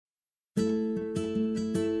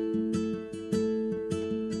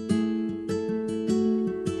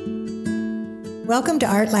Welcome to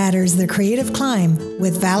Art Ladders, The Creative Climb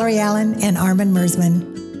with Valerie Allen and Armin Mersman.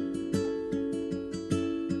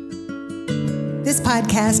 This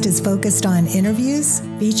podcast is focused on interviews,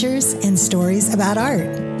 features, and stories about art.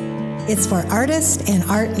 It's for artists and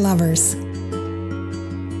art lovers.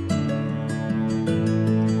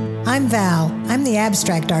 I'm Val. I'm the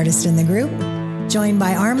abstract artist in the group, joined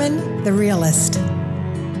by Armin, the realist.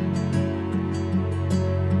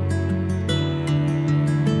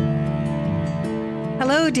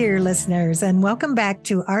 Hello, dear listeners, and welcome back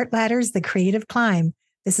to Art Ladders, The Creative Climb.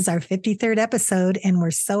 This is our 53rd episode, and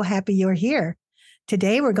we're so happy you're here.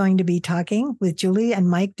 Today, we're going to be talking with Julie and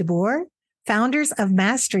Mike DeBoer, founders of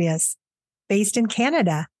Mastrius, based in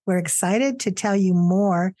Canada. We're excited to tell you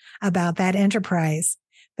more about that enterprise.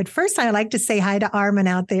 But first, I'd like to say hi to Armin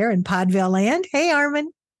out there in Podville land. Hey,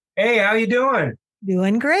 Armin. Hey, how you doing?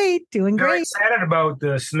 Doing great. I'm excited about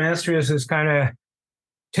this. Mastrius is kind of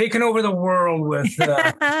taking over the world with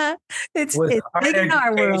it's art big in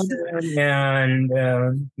our world.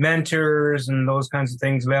 And mentors and those kinds of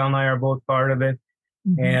things. Val and I are both part of it.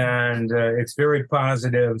 Mm-hmm. And it's very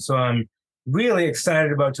positive. So I'm really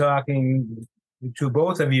excited about talking to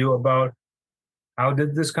both of you about how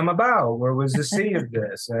did this come about? Where was the seed of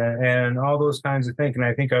this? And all those kinds of things. And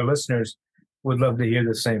I think our listeners would love to hear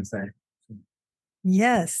the same thing.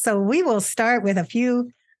 Yes. So we will start with a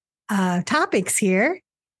few topics here.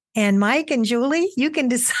 And Mike and Julie, you can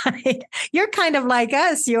decide. You're kind of like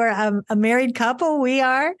us. You're a married couple. We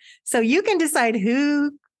are. So you can decide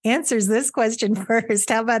who answers this question first.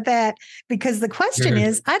 How about that? Because the question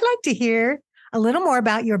is, I'd like to hear a little more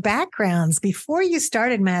about your backgrounds before you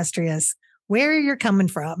started Mastrius, where you're coming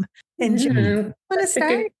from. And Julie, want to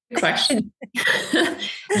start? Good question.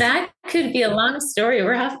 That could be a long story.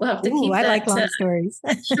 We'll have to keep I that like long stories.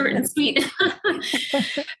 short and sweet.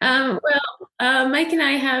 Mike and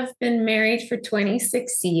I have been married for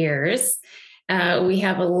 26 years. We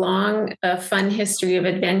have a long, fun history of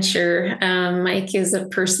adventure. Mike is a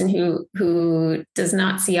person who does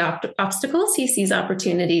not see obstacles. He sees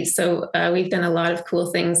opportunities. So we've done a lot of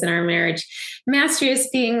cool things in our marriage, Mastrius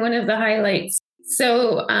being one of the highlights.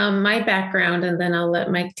 So my background, and then I'll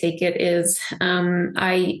let Mike take it, is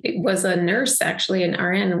I was a nurse, actually, an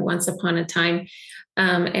RN once upon a time.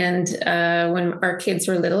 And when our kids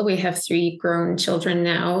were little, we have 3 grown children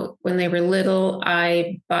now. When they were little,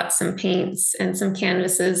 I bought some paints and some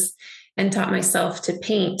canvases and taught myself to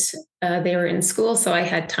paint. They were in school, so I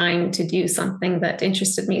had time to do something that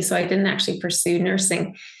interested me. So I didn't actually pursue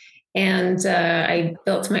nursing. And I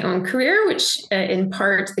built my own career, which in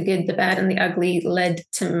part, the good, the bad, and the ugly led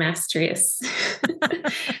to Mastrius.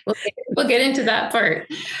 We'll get into that part.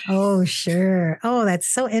 Oh, sure. Oh, that's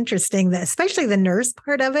so interesting. Especially the nurse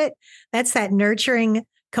part of it. That's that nurturing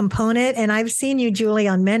component. And I've seen you, Julie,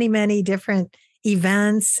 on many, many different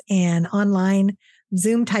events and online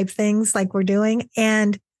Zoom type things like we're doing.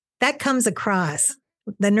 And that comes across.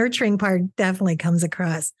 The nurturing part definitely comes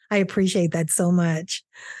across. I appreciate that so much.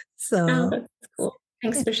 So that's cool.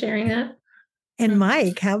 Thanks for sharing that. And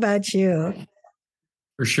Mike, how about you?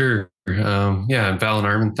 For sure. Val and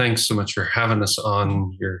Armin, thanks so much for having us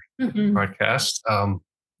on your podcast.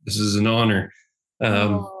 This is an honor.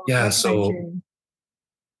 So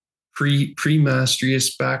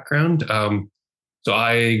pre-Mastrius background. So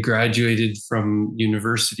I graduated from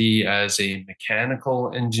university as a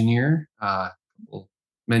mechanical engineer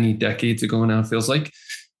many decades ago now, it feels like.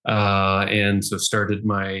 And so started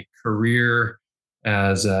my career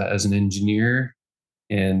as an engineer,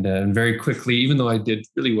 and very quickly, even though I did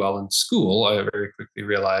really well in school, I very quickly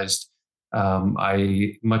realized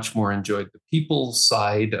I much more enjoyed the people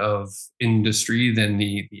side of industry than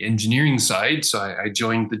the engineering side. So I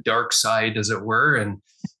joined the dark side, as it were, and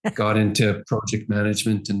got into project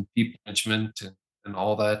management and people management and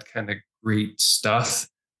all that kind of great stuff.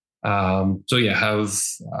 Have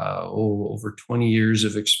over 20 years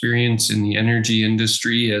of experience in the energy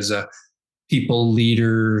industry as a people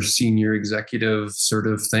leader, senior executive sort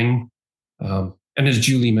of thing. And as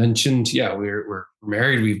Julie mentioned, we're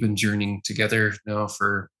married. We've been journeying together now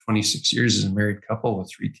for 26 years as a married couple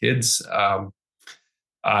with 3 kids. I've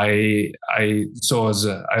got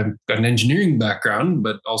an engineering background,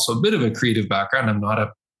 but also a bit of a creative background. I'm not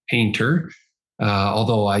a painter,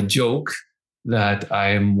 although I joke that I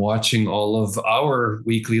am watching all of our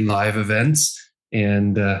weekly live events,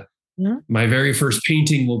 and my very first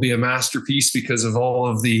painting will be a masterpiece because of all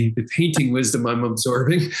of the painting wisdom I'm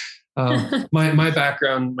absorbing. My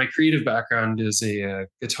background, my creative background, is a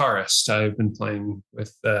guitarist. I've been playing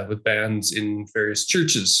with bands in various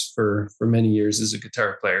churches for many years as a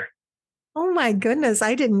guitar player. Oh my goodness.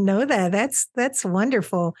 I didn't know that. That's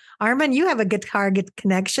wonderful. Armin, you have a guitar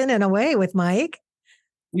connection in a way with Mike.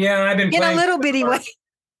 Yeah, I've been In a playing little bitty way.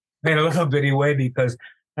 in a little bitty way because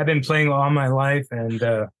I've been playing all my life and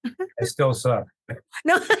I still suck.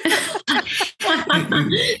 No.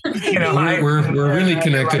 We're really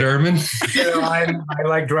connected, Armin. I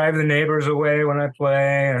like drive the neighbors away when I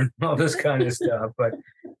play and all this kind of stuff. But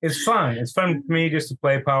it's fun. It's fun for me just to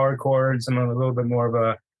play power chords. I'm a little bit more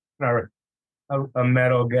of a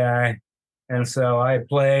metal guy, and so I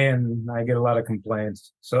play and I get a lot of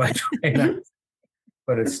complaints. So I try not,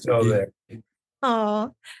 but it's still there.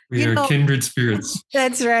 Oh, we are kindred spirits.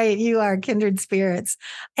 That's right. You are kindred spirits.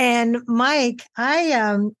 And Mike,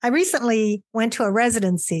 I recently went to a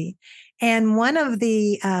residency, and one of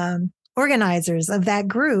the organizers of that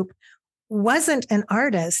group wasn't an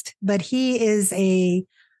artist, but he is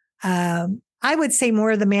I would say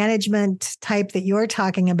more of the management type that you're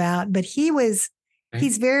talking about. But he's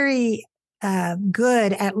very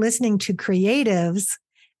good at listening to creatives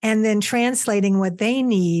and then translating what they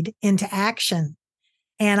need into action.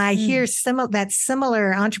 And I hear that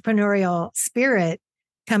similar entrepreneurial spirit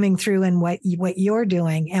coming through in what you're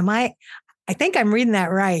doing. I think I'm reading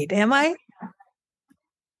that right. Am I?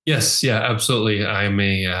 Yes. Yeah, absolutely. I'm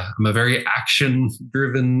a very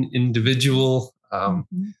action-driven individual.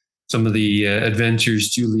 Some of the adventures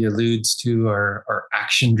Julie alludes to are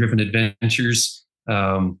action-driven adventures.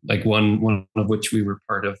 Like one of which we were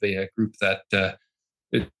part of a group that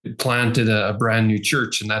it planted a brand new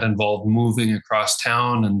church, and that involved moving across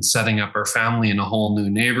town and setting up our family in a whole new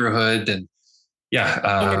neighborhood. And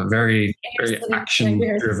very, very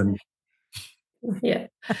action-driven. Yeah.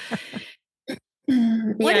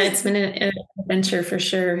 It's been an adventure for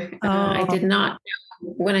sure. I did not know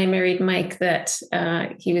when I married Mike that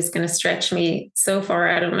he was going to stretch me so far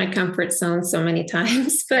out of my comfort zone so many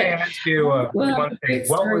times. But I ask you one thing.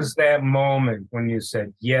 What was that moment when you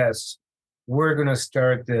said, yes, we're going to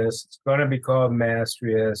start this. It's going to be called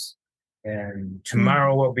Mastrius, and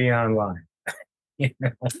tomorrow we'll be online. Yeah.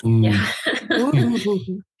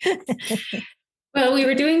 Well, we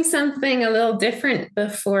were doing something a little different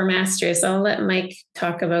before Mastrius. I'll let Mike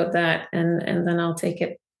talk about that, and then I'll take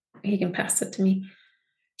it. He can pass it to me.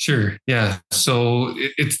 Sure. Yeah. So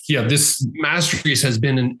this Mastrius has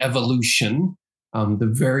been an evolution. The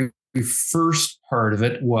very first part of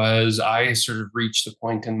it was I sort of reached a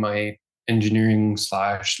point in my engineering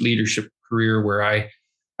 / leadership career where I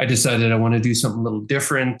decided I want to do something a little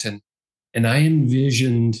different. And I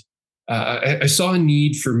envisioned, I saw a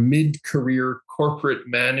need for mid-career corporate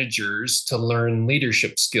managers to learn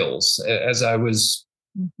leadership skills. As I was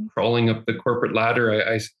crawling up the corporate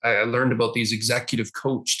ladder, I learned about these executive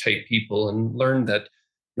coach type people and learned that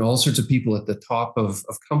all sorts of people at the top of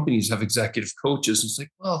companies have executive coaches. It's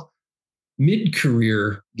like, well,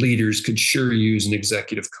 mid-career leaders could sure use an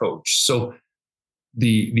executive coach. So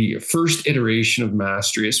the first iteration of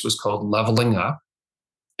Mastrius was called Leveling Up.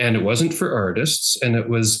 And it wasn't for artists. And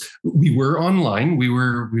we were online. We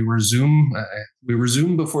were Zoom. We were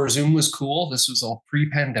Zoom before Zoom was cool. This was all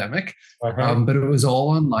pre-pandemic, but it was all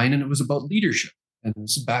online, and it was about leadership. And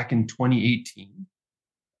this was back in 2018.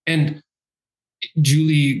 And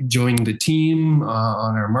Julie joined the team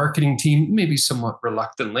on our marketing team, maybe somewhat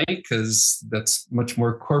reluctantly, because that's much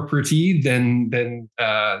more corporate-y than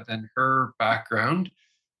her background.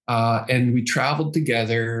 And we traveled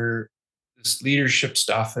together this leadership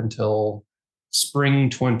stuff until spring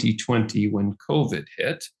 2020 when COVID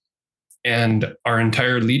hit. And our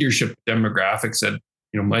entire leadership demographic said,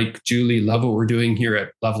 Mike, Julie, love what we're doing here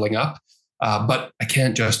at Leveling Up. But I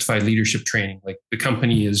can't justify leadership training. Like, the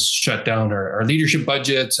company has shut down our leadership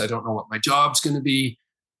budgets. I don't know what my job's going to be.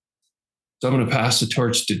 So I'm going to pass the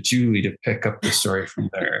torch to Julie to pick up the story from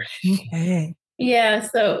there. Okay. Yeah.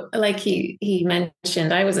 So like he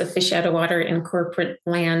mentioned, I was a fish out of water in corporate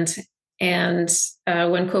land. And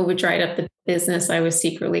when COVID dried up the business, I was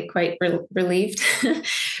secretly quite relieved.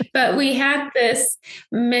 But we had this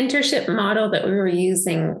mentorship model that we were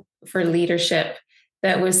using for leadership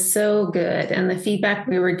that was so good. And the feedback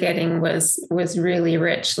we were getting was really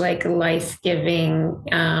rich, like life-giving.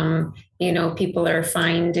 People are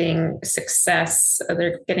finding success.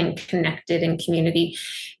 They're getting connected in community.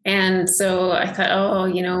 And so I thought,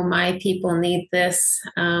 my people need this.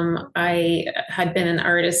 I had been an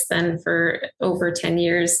artist then for over 10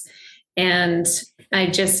 years. And I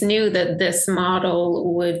just knew that this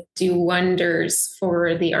model would do wonders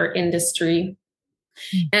for the art industry.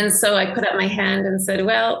 And so I put up my hand and said,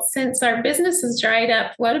 well, since our business has dried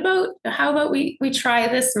up, how about we try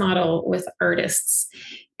this model with artists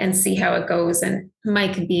and see how it goes? And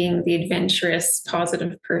Mike, being the adventurous,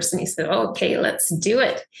 positive person, he said, okay, let's do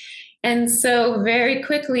it. And so very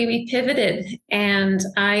quickly we pivoted, and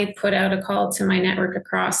I put out a call to my network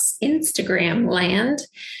across Instagram land.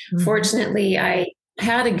 Mm-hmm. Fortunately, I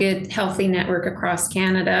had a good, healthy network across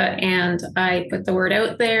Canada, and I put the word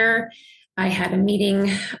out there. I had a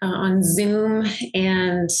meeting on Zoom,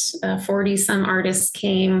 and 40 some artists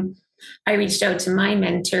came. I reached out to my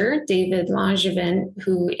mentor, David Langevin,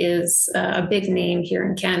 who is a big name here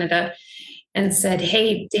in Canada, and said,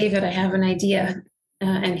 hey, David, I have an idea.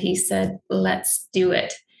 And he said, let's do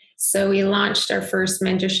it. So we launched our first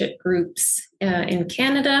mentorship groups in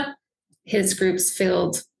Canada. His groups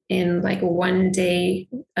filled in like one day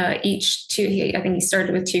each. I think he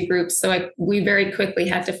started with 2 groups. So we very quickly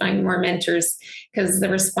had to find more mentors because the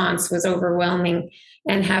response was overwhelming.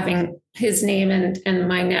 And having his name and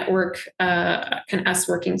my network, and us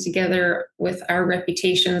working together with our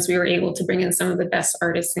reputations, we were able to bring in some of the best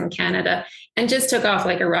artists in Canada, and just took off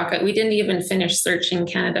like a rocket. We didn't even finish searching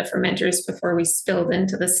Canada for mentors before we spilled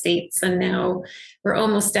into the States. And now we're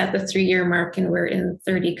almost at the 3-year mark, and we're in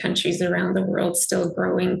 30 countries around the world, still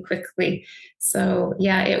growing quickly. So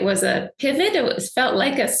yeah, it was a pivot. Felt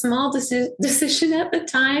like a small decision at the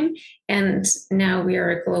time. And now we are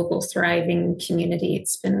a global thriving community.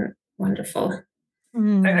 It's been wonderful.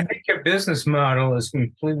 I think your business model is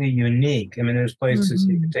completely unique. I mean, there's places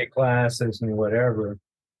you can take classes and whatever,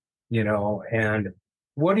 and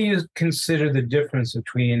what do you consider the difference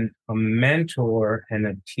between a mentor and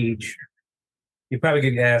a teacher? You probably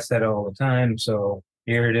get asked that all the time. So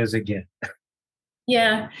here it is again.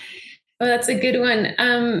 Yeah. Well, that's a good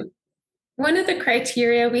one. One of the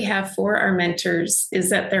criteria we have for our mentors is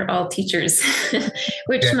that they're all teachers,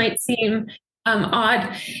 which might seem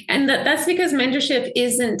odd. And that's because mentorship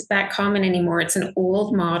isn't that common anymore. It's an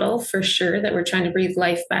old model for sure that we're trying to breathe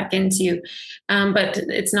life back into. But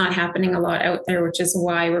it's not happening a lot out there, which is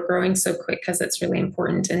why we're growing so quick, because it's really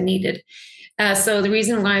important and needed. So the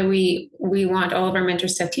reason why we want all of our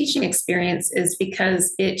mentors to have teaching experience is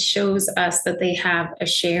because it shows us that they have a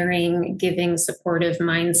sharing, giving, supportive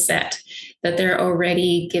mindset, that they're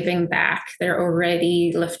already giving back, they're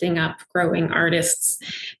already lifting up, growing artists.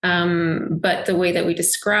 But the way that we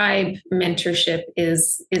describe mentorship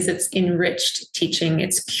is it's enriched teaching,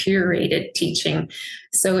 it's curated teaching.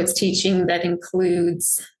 So it's teaching that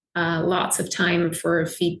includes lots of time for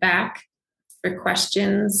feedback, for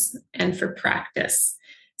questions, and for practice.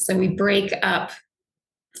 So we break up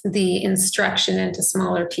the instruction into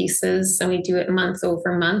smaller pieces. So we do it month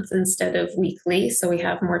over month instead of weekly. So we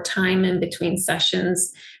have more time in between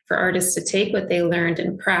sessions for artists to take what they learned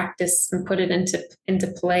and practice and put it into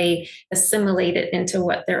play, assimilate it into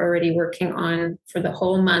what they're already working on for the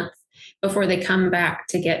whole month before they come back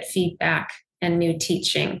to get feedback and new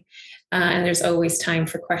teaching. And there's always time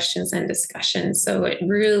for questions and discussion. So it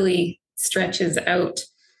really stretches out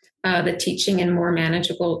the teaching in more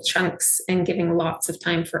manageable chunks and giving lots of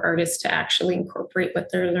time for artists to actually incorporate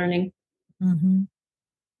what they're learning. Mm-hmm.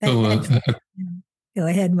 Go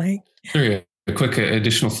ahead, Mike. Sorry, a quick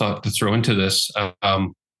additional thought to throw into this. So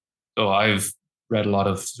I've read a lot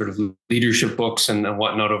of sort of leadership books and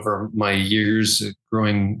whatnot over my years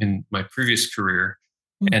growing in my previous career.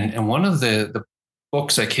 Mm-hmm. And one of the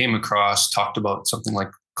books I came across talked about something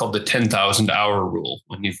called the 10,000 hour rule,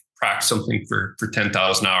 when you've practiced something for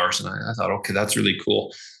 10,000 hours. And I thought, okay, that's really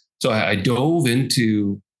cool. So I dove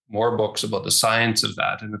into more books about the science of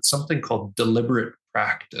that. And it's something called deliberate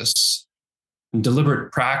practice. And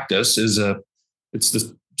deliberate practice it's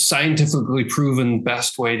the scientifically proven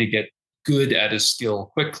best way to get good at a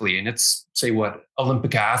skill quickly. And it's, say, what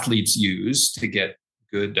Olympic athletes use to get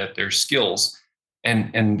good at their skills.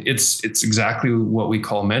 And it's exactly what we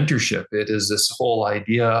call mentorship. It is this whole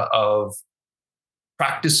idea of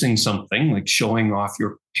practicing something, like showing off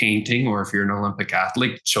your painting, or if you're an Olympic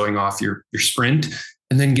athlete, showing off your sprint,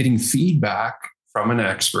 and then getting feedback from an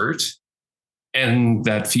expert. And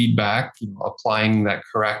that feedback, applying that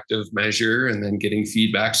corrective measure and then getting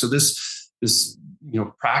feedback. So this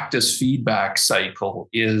practice feedback cycle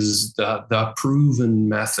is the proven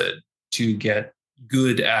method to get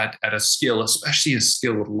good at a skill, especially a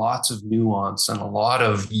skill with lots of nuance and a lot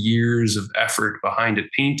of years of effort behind it.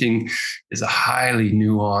 Painting is a highly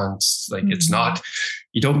nuanced, it's not,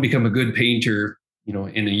 you don't become a good painter,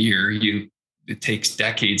 in a year. It takes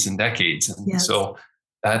decades and decades. And so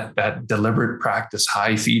that deliberate practice,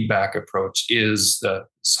 high feedback approach is the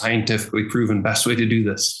scientifically proven best way to do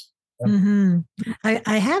this. Mm-hmm.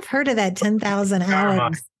 I have heard of that 10,000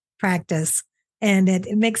 hours practice, and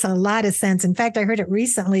it makes a lot of sense. In fact, I heard it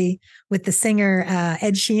recently with the singer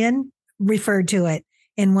Ed Sheeran referred to it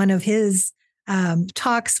in one of his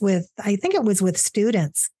talks with, I think it was with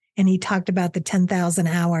students, and he talked about the 10,000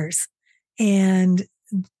 hours. And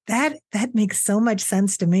that makes so much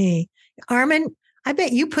sense to me. Armin, I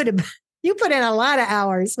bet you put in a lot of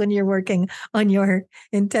hours when you're working on your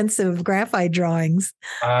intensive graphite drawings.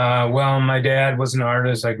 Well, my dad was an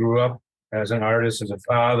artist. I grew up as an artist, as a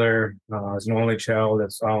father, as an only child.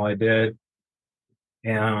 That's all I did.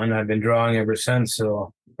 And I've been drawing ever since.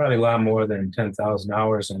 So probably a lot more than 10,000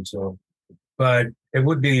 hours until, but it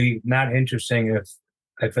would be not interesting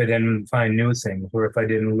if I didn't find new things or if I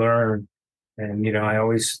didn't learn. And, I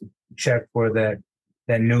always check for that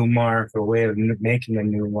new mark or way of making a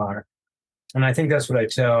new mark. And I think that's what I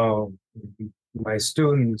tell my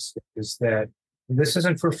students is that this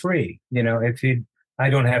isn't for free. I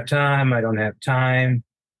don't have time,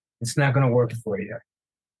 it's not going to work for you.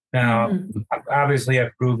 Now, obviously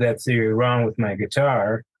I've proved that theory wrong with my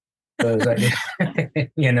guitar because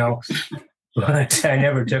but I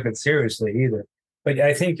never took it seriously either. But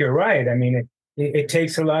I think you're right. I mean, it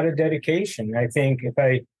takes a lot of dedication. I think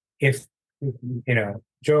if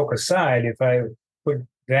joke aside, if I put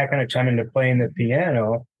that kind of time into playing the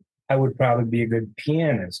piano, I would probably be a good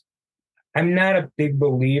pianist. I'm not a big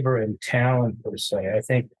believer in talent per se. I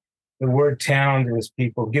think the word talent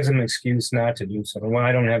gives them an excuse not to do something. Well,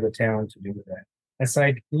 I don't have the talent to do that. It's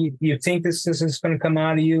like, you think this is going to come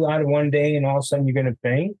out of one day and all of a sudden you're going to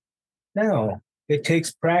paint? No, it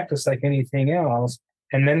takes practice like anything else.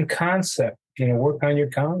 And then concept, work on your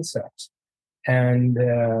concepts. And,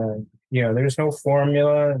 there's no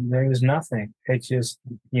formula. There's nothing. It's just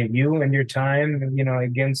you and your time,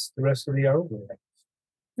 against the rest of the art world.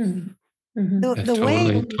 Mm-hmm. Mm-hmm.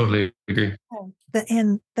 Totally agree.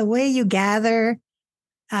 And the way you gather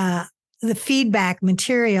the feedback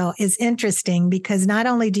material is interesting because not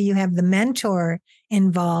only do you have the mentor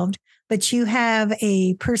involved, but you have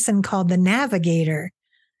a person called the navigator.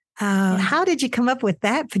 How did you come up with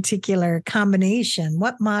that particular combination?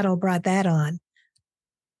 What model brought that on?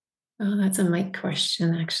 Oh, that's a Mike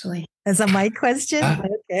question, actually. That's a Mike question?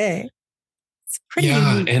 Okay. It's pretty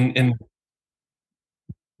unique. And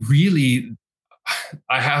really,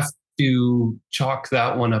 I have to chalk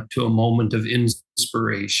that one up to a moment of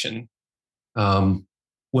inspiration.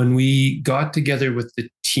 When we got together with the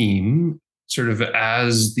team, sort of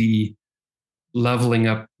as the leveling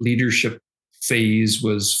up leadership phase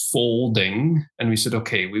was folding, and we said,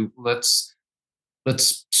 okay, let's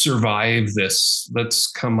survive this. Let's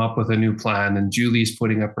come up with a new plan. And Julie's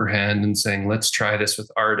putting up her hand and saying, let's try this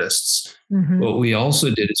with artists. Mm-hmm. What we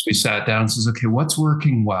also did is we sat down and says, okay, what's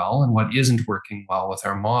working well and what isn't working well with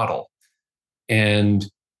our model? And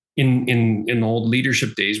in old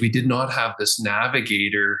leadership days, we did not have this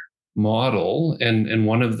navigator model. And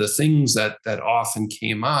one of the things that often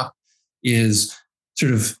came up is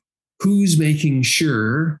sort of who's making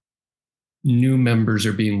sure new members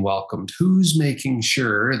are being welcomed, who's making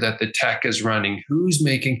sure that the tech is running,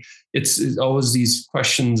 it's always these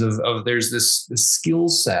questions of there's this skill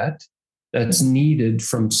set that's needed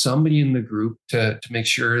from somebody in the group to make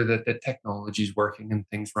sure that the technology is working and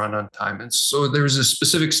things run on time. And so there's a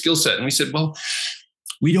specific skill set. And we said, well,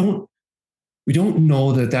 we don't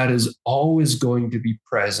know that is always going to be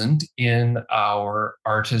present in our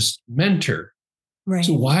artist mentor. Right.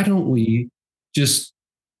 So why don't we just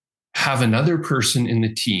have another person in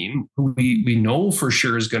the team who we know for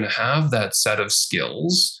sure is going to have that set of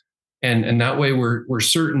skills. And that way we're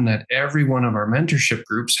certain that every one of our mentorship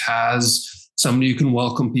groups has somebody who can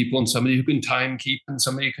welcome people and somebody who can time keep and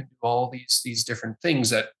somebody who can do all these different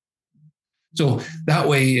things so that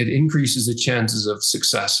way it increases the chances of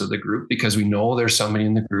success of the group because we know there's somebody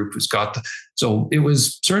in the group who's got so it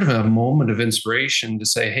was sort of a moment of inspiration to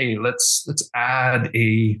say, hey, let's add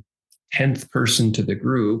a 10th person to the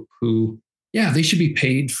group who, they should be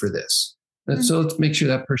paid for this. Mm-hmm. So let's make sure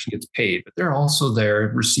that person gets paid, but they're also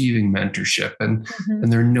there receiving mentorship and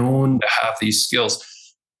they're known to have these skills.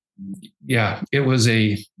 Yeah, it was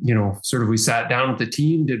sort of, we sat down with the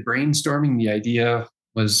team, did brainstorming. The idea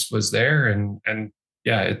was there and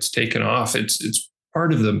it's taken off. It's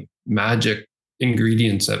part of the magic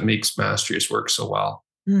ingredients that makes Mastrius work so well.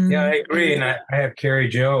 Mm-hmm. Yeah, I agree. And I have Carrie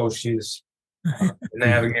Jo. She's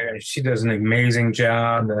navigator. She does an amazing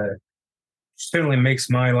job. Certainly makes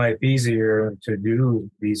my life easier to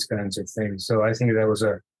do these kinds of things. So I think that was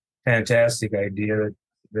a fantastic idea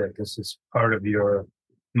that this is part of your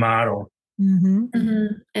model. Mm-hmm. Mm-hmm.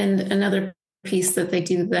 And another piece that they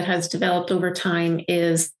do that has developed over time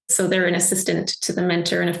is, so they're an assistant to the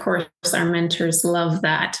mentor. And of course, our mentors love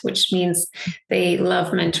that, which means they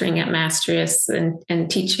love mentoring at Mastrius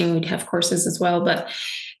and teaching. We'd have courses as well. But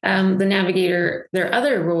the navigator, their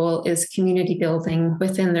other role is community building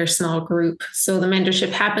within their small group. So the mentorship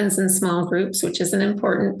happens in small groups, which is an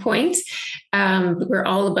important point. We're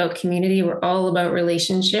all about community. We're all about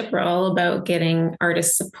relationship. We're all about getting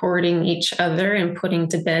artists supporting each other and putting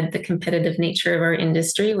to bed the competitive nature of our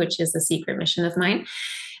industry, which is a secret mission of mine.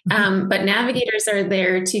 But navigators are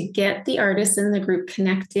there to get the artists in the group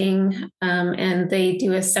connecting, and they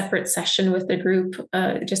do a separate session with the group,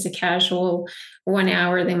 just a casual 1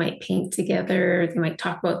 hour. They might paint together. They might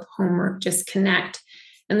talk about the homework, just connect.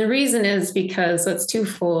 And the reason is because it's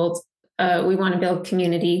twofold. We want to build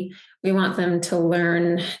community. We want them to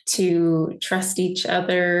learn to trust each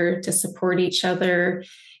other, to support each other.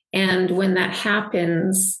 And when that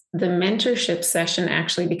happens, the mentorship session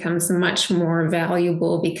actually becomes much more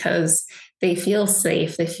valuable because they feel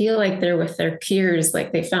safe. They feel like they're with their peers,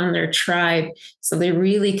 like they found their tribe. So they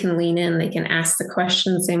really can lean in. They can ask the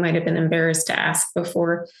questions they might have been embarrassed to ask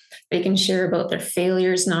before. They can share about their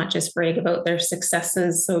failures, not just brag about their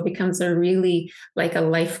successes. So it becomes a really like a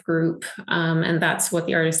life group. And that's what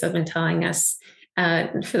the artists have been telling us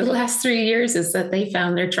for the last 3 years, is that they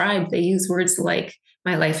found their tribe. They use words like,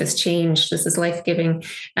 my life has changed. This is life-giving.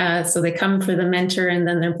 So they come for the mentor and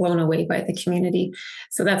then they're blown away by the community.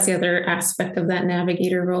 So that's the other aspect of that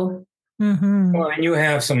navigator role. Mm-hmm. Well, and you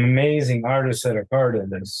have some amazing artists that are part of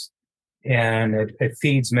this. And it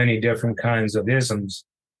feeds many different kinds of isms,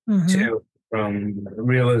 too, from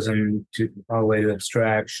realism to all the way to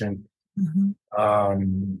abstraction. How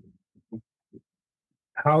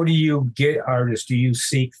do you get artists? Do you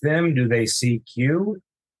seek them? Do they seek you?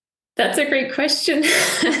 That's a great question.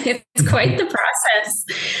 It's quite the process.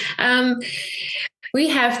 We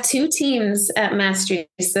have 2 teams at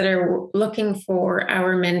Mastrius that are looking for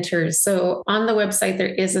our mentors. So on the website, there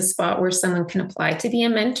is a spot where someone can apply to be a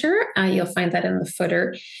mentor. You'll find that in the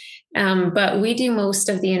footer. But we do most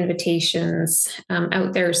of the invitations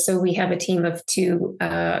out there. So we have a team of 2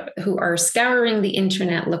 who are scouring the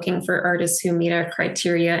internet looking for artists who meet our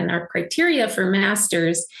criteria. And our criteria for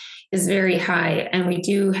masters is very high. And we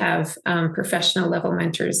do have professional level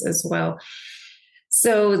mentors as well.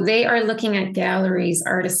 So they are looking at galleries,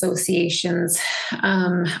 art associations,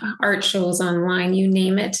 art shows online, you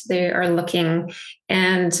name it, they are looking.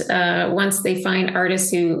 And once they find artists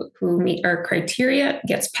who meet our criteria, it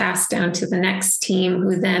gets passed down to the next team,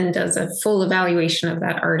 who then does a full evaluation of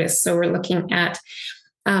that artist. So we're looking at,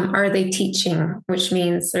 are they teaching, which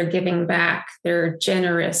means they're giving back, they're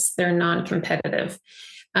generous, they're non-competitive.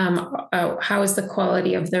 How is the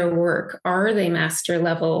quality of their work? Are they master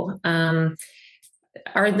level?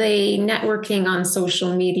 Are they networking on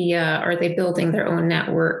social media? Are they building their own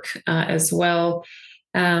network as well?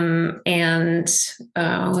 There's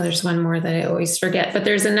one more that I always forget, but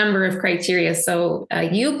there's a number of criteria. So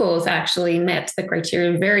you both actually met the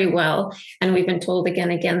criteria very well. And we've been told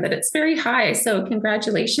again that it's very high. So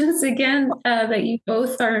congratulations again that you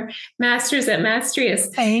both are masters at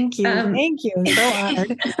Mastrius. Thank you. Thank you. So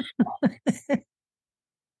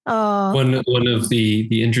honored. One of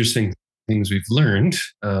the interesting things we've learned,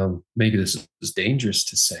 maybe this is dangerous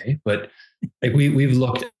to say, but like we've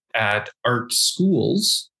looked at art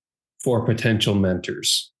schools for potential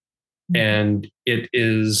mentors. And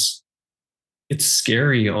it's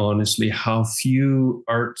scary, honestly, how few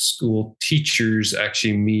art school teachers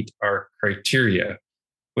actually meet our criteria,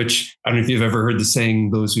 which I don't know if you've ever heard the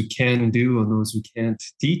saying, those who can do and those who can't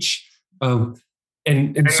teach. So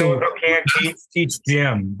who can't teach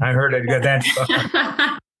Jim. I heard it got that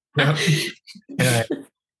far.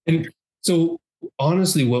 And so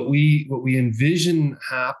honestly, what we envision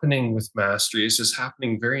happening with Mastrius is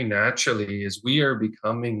happening very naturally, is we are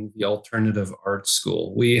becoming the alternative art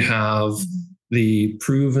school. We have the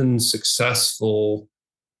proven successful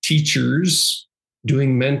teachers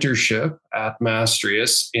doing mentorship at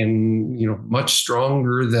Mastrius in, much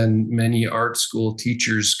stronger than many art school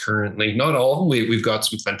teachers currently. Not all. We've got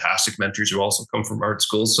some fantastic mentors who also come from art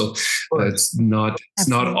schools. So it's not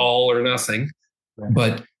all or nothing. Right.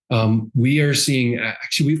 But we are seeing,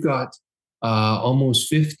 actually, we've got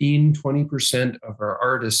almost 15-20% of our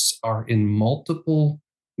artists are in multiple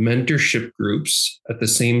mentorship groups at the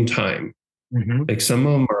same time. Like some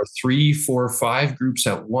of them are 3, 4, 5 groups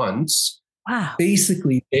at once. Wow.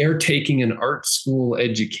 Basically, they're taking an art school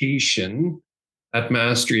education at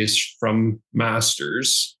Mastrius from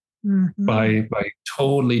masters by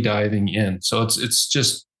totally diving in. So it's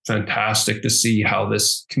just fantastic to see how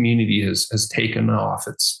this community has taken off.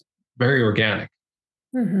 It's very organic.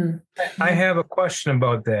 Mm-hmm. I have a question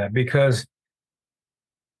about that because,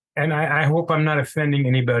 and I hope I'm not offending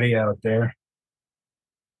anybody out there.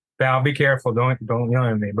 Val, be careful. Don't yell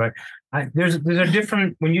at me. But there's a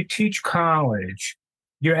different, when you teach college,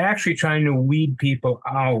 you're actually trying to weed people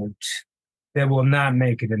out that will not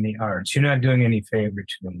make it in the arts. You're not doing any favor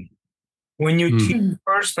to them. When you teach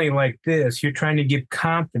personally like this, you're trying to give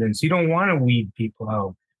confidence. You don't want to weed people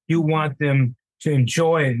out. You want them to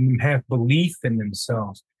enjoy it and have belief in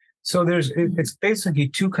themselves. So it's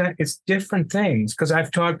basically it's different things, because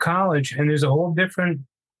I've taught college and there's a whole different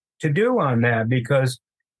to do on that, because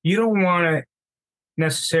you don't want to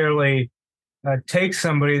necessarily take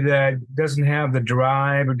somebody that doesn't have the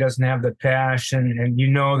drive or doesn't have the passion, and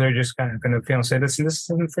they're just kind of going to feel and say, listen, this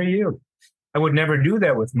isn't for you. I would never do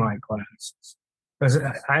that with my classes, because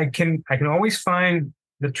I can always find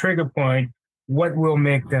the trigger point, what will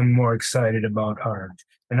make them more excited about art.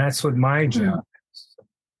 And that's what my job is.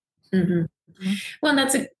 Mm-hmm. Well,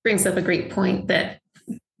 and brings up a great point, that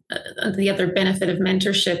the other benefit of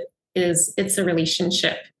mentorship is it's a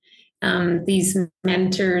relationship. These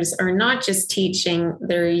mentors are not just teaching,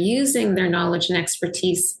 they're using their knowledge and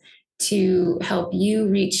expertise to help you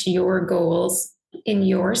reach your goals in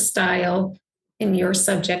your style, in your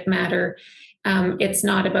subject matter. It's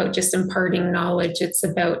not about just imparting knowledge, it's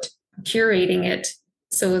about curating it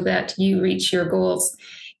so that you reach your goals.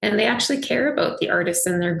 And they actually care about the artists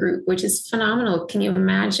in their group, which is phenomenal. Can you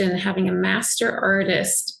imagine having a master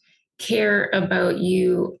artist care about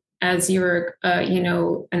you as you're,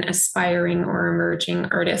 an aspiring or emerging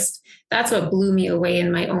artist? That's what blew me away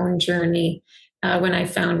in my own journey when I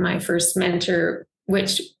found my first mentor,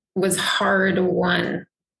 which was hard won.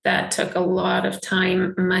 That took a lot of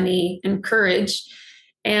time, money, and courage,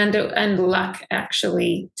 and luck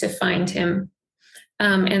actually to find him.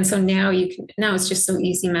 And so now it's just so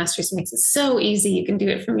easy. Mastrius makes it so easy. You can do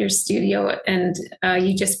it from your studio, and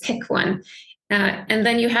you just pick one. And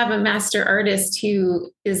then you have a master artist who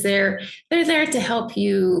is there. They're there to help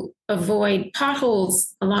you avoid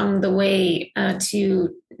potholes along the way,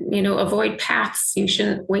 to avoid paths you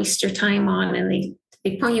shouldn't waste your time on, and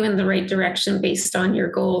they point you in the right direction based on your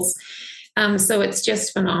goals. So it's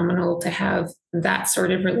just phenomenal to have that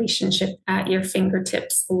sort of relationship at your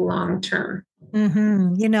fingertips long term.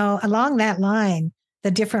 Mm-hmm. Along that line,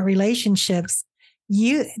 the different relationships,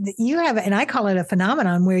 you have, and I call it a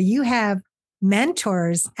phenomenon, where you have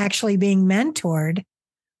mentors actually being mentored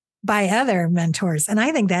by other mentors. And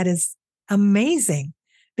I think that is amazing,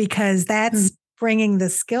 because that's bringing the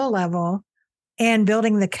skill level and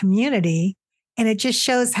building the community. And it just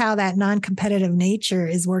shows how that non-competitive nature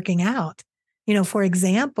is working out. For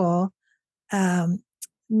example,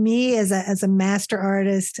 me as a master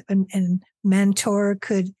artist and mentor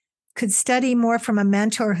could study more from a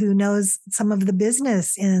mentor who knows some of the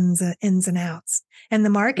business ins and outs and the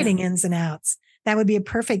marketing ins and outs. That would be a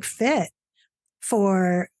perfect fit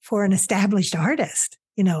for an established artist.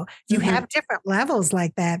 You have different levels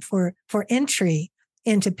like that for entry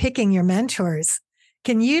into picking your mentors.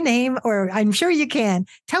 Can you name, or I'm sure you can,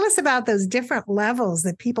 tell us about those different levels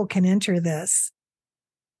that people can enter this?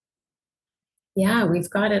 Yeah, we've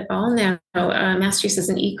got it all now. Mastrius is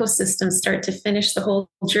an ecosystem, start to finish, the whole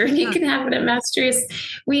journey can happen at Mastrius.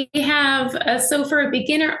 We have, so for a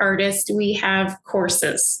beginner artist, we have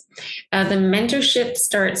courses. The mentorship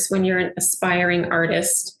starts when you're an aspiring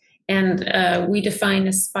artist. And we define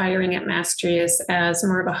aspiring at Mastrius as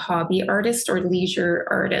more of a hobby artist or leisure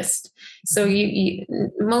artist. So you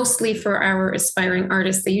mostly for our aspiring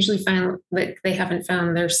artists, they usually find that they haven't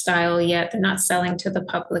found their style yet. They're not selling to the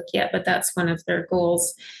public yet, but that's one of their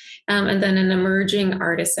goals. And then an emerging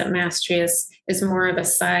artist at Mastrius is more of a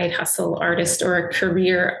side hustle artist or a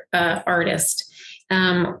career artist.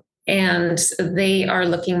 And they are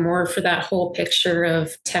looking more for that whole picture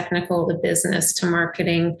of technical, the business to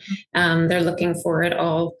marketing. They're looking for it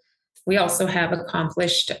all. We also have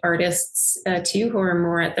accomplished artists too, who are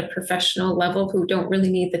more at the professional level, who don't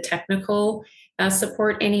really need the technical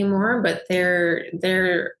support anymore, but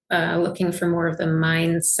they're looking for more of the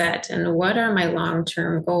mindset and what are my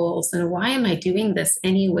long-term goals and why am I doing this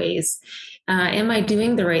anyways? Am I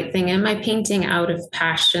doing the right thing? Am I painting out of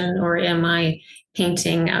passion, or am I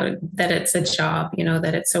painting out that it's a job,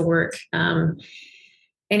 that it's a work?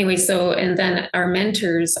 Anyway, and then our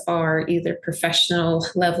mentors are either professional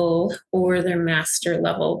level or they're master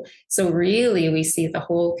level. So really we see the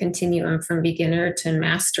whole continuum from beginner to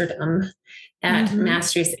masterdom at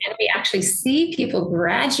Mastrius. And we actually see people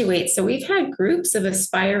graduate. So we've had groups of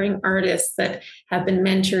aspiring artists that have been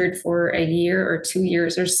mentored for a year or 2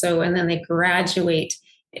 years or so, and then they graduate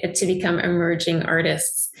to become emerging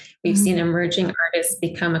artists. We've seen emerging artists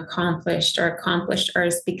become accomplished, or accomplished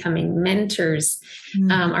artists becoming mentors.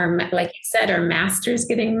 Like you said, our masters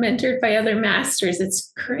getting mentored by other masters.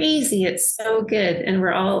 It's crazy. It's so good, and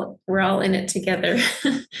we're all in it together.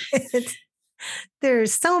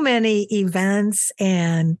 There's so many events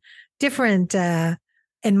and different. And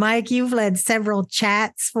Mike, you've led several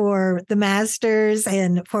chats for the masters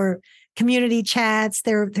and for community chats.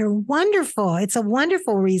 They're wonderful. It's a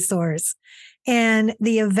wonderful resource. And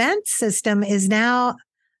the event system is now,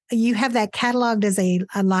 you have that cataloged as a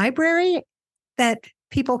library that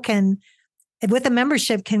people can, with a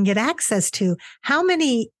membership, can get access to. How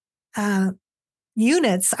many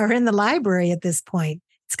units are in the library at this point?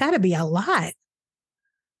 It's got to be a lot.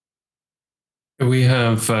 We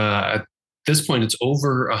have, at this point, it's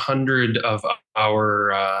over 100 of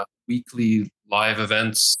our weekly live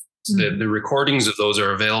events. The recordings of those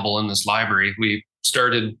are available in this library. We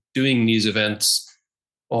started doing these events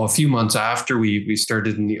a few months after we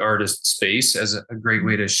started in the artist space as a great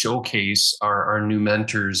way to showcase our new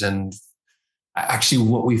mentors. And actually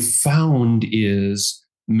what we found is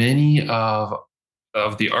many of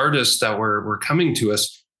the artists that were coming to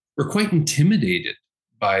us were quite intimidated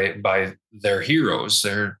by their heroes.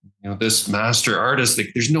 They're, this master artist,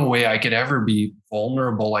 like, there's no way I could ever be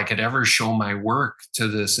vulnerable. I could ever show my work to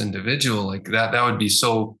this individual. Like that would be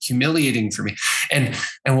so humiliating for me. And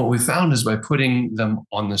what we found is by putting them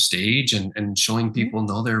on the stage and showing people,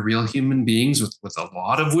 no, they're real human beings with a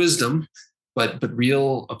lot of wisdom, but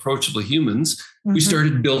real approachable humans. We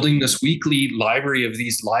started building this weekly library of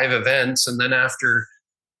these live events. And then after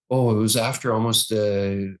almost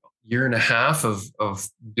a year and a half of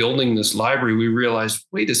building this library, we realized,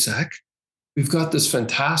 wait a sec, we've got this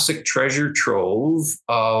fantastic treasure trove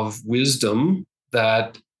of wisdom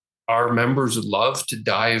that our members would love to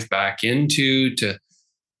dive back into, to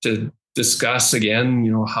discuss again,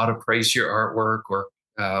 how to price your artwork, or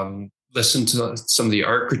listen to some of the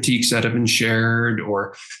art critiques that have been shared,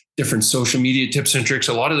 or different social media tips and tricks.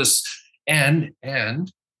 A lot of this, and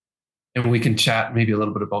we can chat maybe a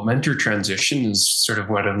little bit about mentor transition is sort of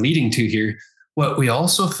what I'm leading to here. What we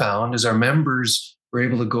also found is our members were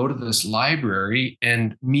able to go to this library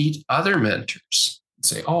and meet other mentors and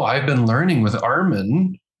say, oh, I've been learning with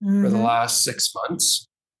Armin for the last 6 months.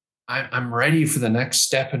 I'm ready for the next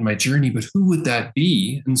step in my journey, but who would that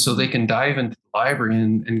be? And so they can dive into the library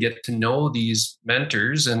and get to know these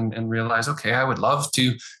mentors and realize, okay, I would love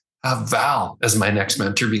to have Val as my next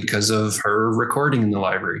mentor because of her recording in the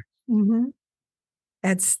library.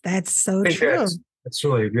 That's so true. That's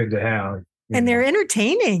really good to have. And they're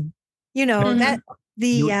entertaining. That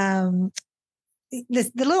the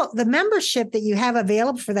membership that you have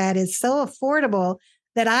available for that is so affordable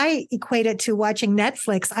that I equate it to watching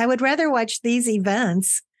Netflix. I would rather watch these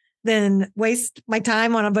events than waste my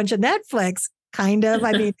time on a bunch of Netflix. Kind of.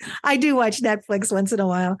 I mean, I do watch Netflix once in a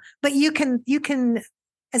while, but you can,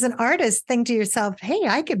 as an artist, think to yourself, hey,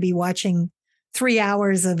 I could be watching 3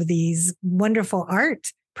 hours of these wonderful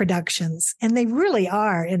art productions. And they really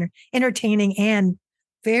are entertaining and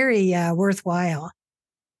very worthwhile.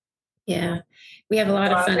 Yeah. We have a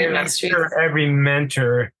lot of fun at Mastrius. Sure, every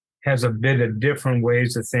mentor has a bit of different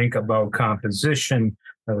ways to think about composition,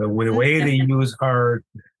 the way they use art,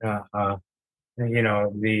 the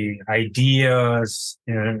ideas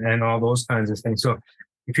and all those kinds of things. So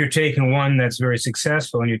if you're taking one that's very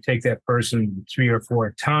successful and you take that person 3 or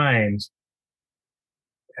 4 times,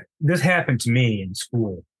 this happened to me in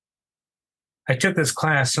school. I took this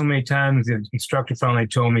class so many times, the instructor finally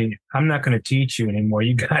told me, I'm not going to teach you anymore.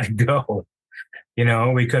 You got to go,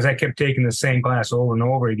 because I kept taking the same class over and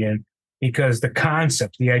over again, because the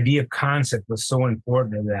idea of concept was so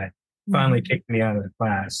important to that. Finally kicked me out of the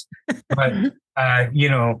class. But,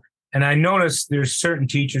 and I noticed there's certain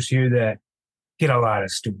teachers here that get a lot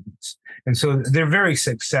of students. And so they're very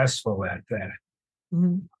successful at that.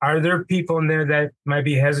 Are there people in there that might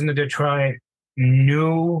be hesitant to try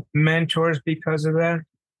new mentors because of that?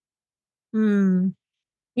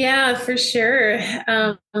 Yeah, for sure.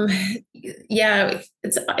 It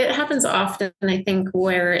happens often, I think,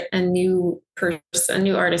 where a new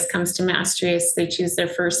artist comes to Mastrius, they choose their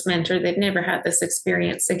first mentor. They've never had this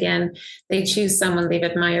experience again. They choose someone they've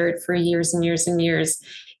admired for years and years and years.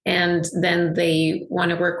 And then they want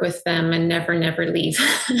to work with them and never leave,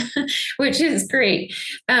 which is great.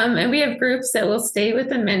 And we have groups that will stay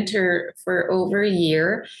with a mentor for over a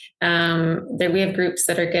year. We have groups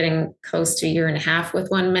that are getting close to a year and a half with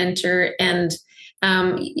one mentor. And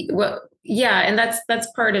and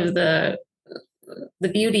that's part of the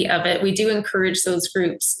beauty of it. We do encourage those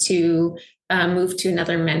groups to move to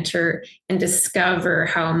another mentor and discover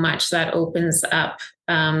how much that opens up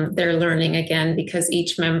their learning again, because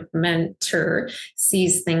each mentor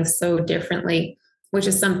sees things so differently, which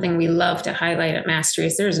is something we love to highlight at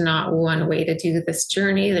Mastrius. There's not one way to do this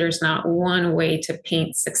journey. There's not one way to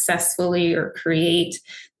paint successfully or create.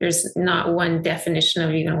 There's not one definition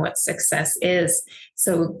of even what success is.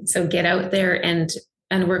 So get out there and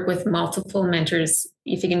work with multiple mentors.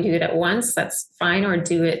 If you can do it at once, that's fine, or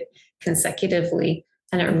do it consecutively.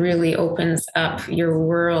 And it really opens up your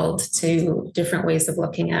world to different ways of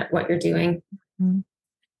looking at what you're doing.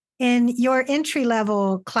 In your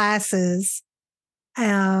entry-level classes,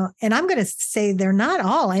 and I'm going to say they're not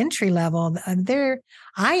all entry level.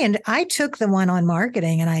 I took the one on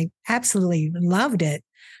marketing and I absolutely loved it.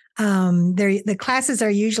 The classes are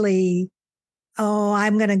usually,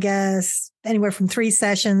 I'm going to guess anywhere from 3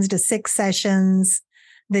 sessions to 6 sessions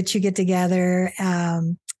that you get together.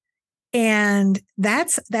 And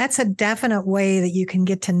that's a definite way that you can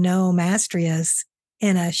get to know Mastrius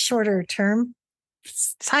in a shorter term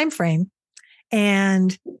time frame.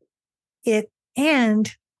 And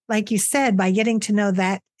like you said, by getting to know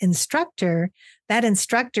that instructor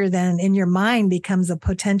then in your mind becomes a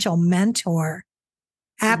potential mentor,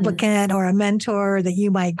 applicant, or a mentor that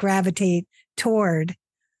you might gravitate toward.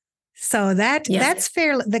 So that's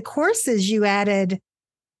fair. The courses you added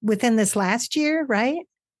within this last year, right?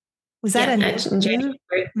 Was that in January?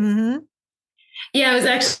 Mm-hmm. Yeah, it was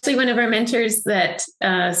actually one of our mentors that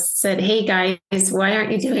said, "Hey guys, why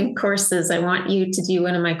aren't you doing courses? I want you to do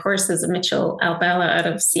one of my courses." Mitchell Albala out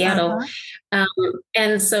of Seattle.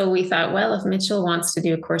 And so we thought, well, if Mitchell wants to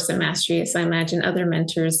do a course at Mastrius, I imagine other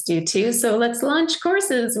mentors do too. So let's launch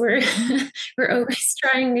courses. We're always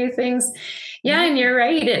trying new things. Yeah, and you're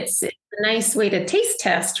right. It's a nice way to taste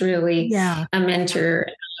test, really, a mentor.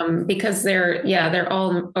 Because they're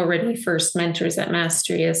all already first mentors at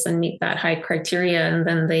Mastrius and meet that high criteria. And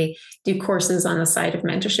then they do courses on the side of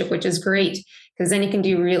mentorship, which is great, because then you can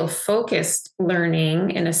do real focused learning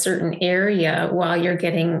in a certain area while you're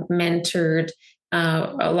getting mentored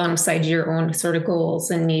alongside your own sort of goals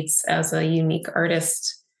and needs as a unique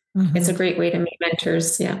artist. Mm-hmm. It's a great way to meet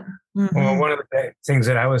mentors. Yeah. Mm-hmm. Well, one of the things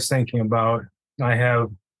that I was thinking about, I have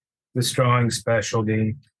this drawing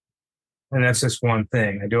specialty. And that's just one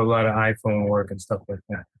thing. I do a lot of iPhone work and stuff like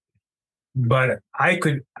that. But I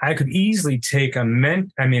could easily take I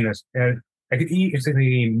could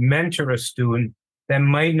easily mentor a student that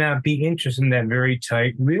might not be interested in that very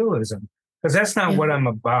tight realism, because that's not what I'm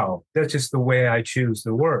about. That's just the way I choose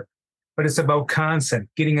to work. But it's about concept,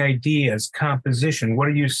 getting ideas, composition. What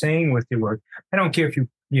are you saying with your work? I don't care if you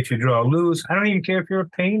draw loose. I don't even care if you're a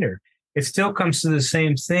painter. It still comes to the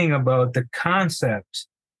same thing about the concept,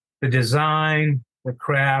 the design, the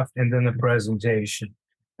craft, and then the presentation.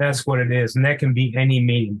 That's what it is. And that can be any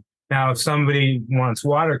medium. Now, if somebody wants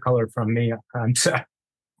watercolor from me, I'm sorry.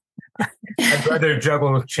 I'd rather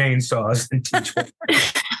juggle with chainsaws than teach one.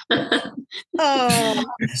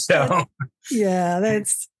 So. Yeah,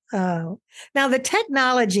 that's... now, the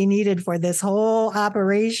technology needed for this whole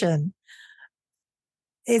operation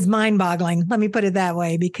is mind-boggling. Let me put it that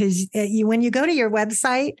way, because when you go to your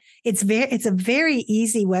website, it's a very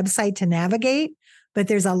easy website to navigate, but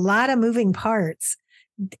there's a lot of moving parts.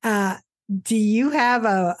 Do you have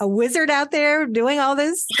a wizard out there doing all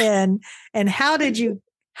this? And how did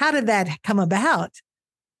that come about?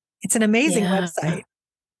 It's an amazing website.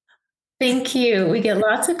 Thank you. We get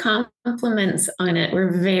lots of compliments on it.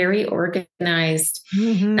 We're very organized.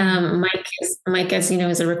 Mm-hmm. Mike, as you know,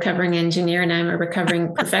 is a recovering engineer, and I'm a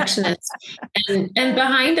recovering perfectionist. And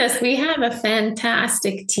behind us, we have a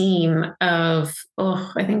fantastic team of,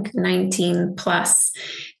 I think 19 plus.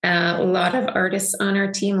 A lot of artists on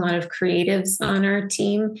our team, a lot of creatives on our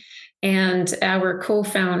team. And our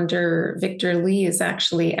co-founder, Victor Lee, is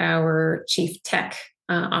actually our chief tech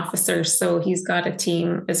officer. So he's got a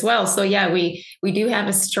team as well. So yeah, we do have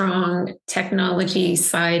a strong technology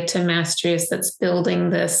side to Mastrius that's building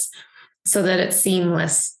this so that it's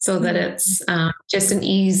seamless, so that it's just an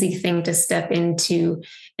easy thing to step into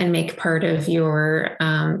and make part of your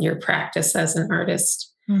practice as an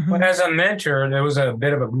artist. Mm-hmm. Well, as a mentor, there was a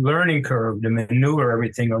bit of a learning curve to maneuver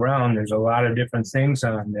everything around. There's a lot of different things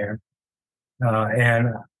on there.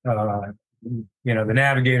 The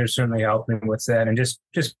navigator certainly helped me with that, and just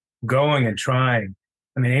going and trying.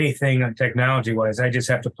 I mean, anything technology-wise, I just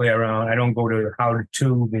have to play around. I don't go to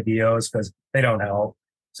how-to videos because they don't help.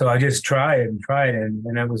 So I just try it,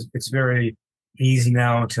 and it's very easy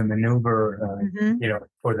now to maneuver,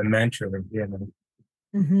 for the mentor.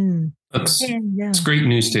 It's great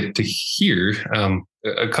news to hear.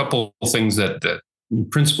 A couple of things that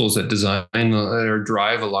principles that design or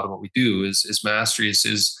drive a lot of what we do is Mastrius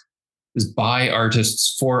is by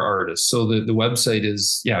artists for artists. So the website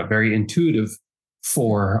is very intuitive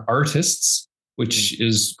for artists, which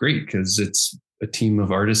is great because it's a team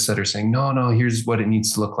of artists that are saying, no, here's what it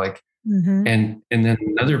needs to look like. Mm-hmm. And then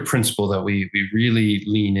another principle that we really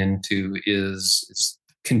lean into is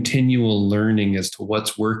continual learning as to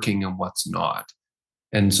what's working and what's not.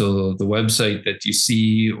 And so the website that you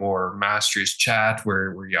see, or Mastrius chat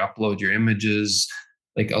where you upload your images,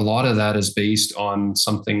 like a lot of that is based on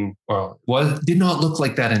something, did not look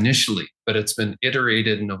like that initially, but it's been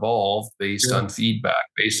iterated and evolved based on feedback,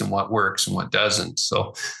 based on what works and what doesn't.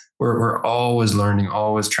 So we're always learning,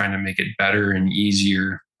 always trying to make it better and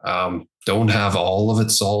easier. Don't have all of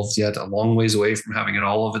it solved yet, a long ways away from having it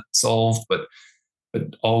all of it solved, but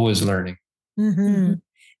always learning. Mm-hmm.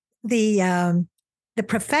 The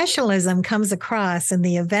professionalism comes across in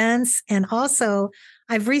the events. And also,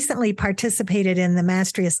 I've recently participated in the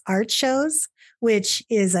Mastrius art shows, which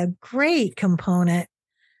is a great component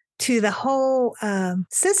to the whole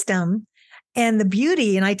system and the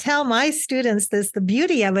beauty. And I tell my students this, the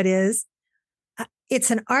beauty of it is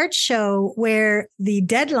it's an art show where the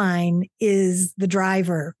deadline is the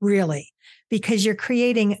driver, really, because you're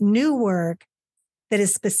creating new work that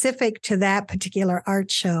is specific to that particular art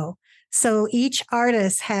show. So each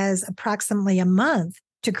artist has approximately a month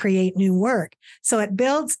to create new work. So it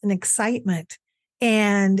builds an excitement,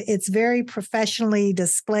 and it's very professionally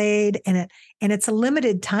displayed, and it's a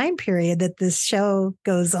limited time period that this show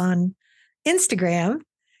goes on Instagram,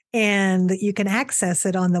 and you can access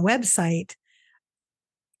it on the website.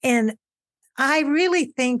 And I really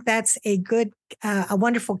think that's a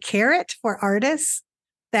wonderful carrot for artists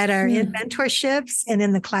that are in mentorships and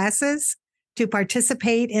in the classes to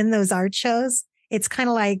participate in those art shows. It's kind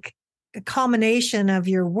of like a culmination of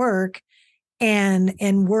your work and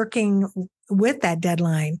working with that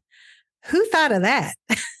deadline. Who thought of that?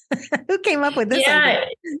 Who came up with this idea?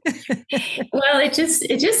 Well, it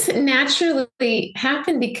just naturally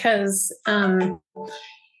happened because, as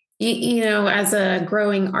a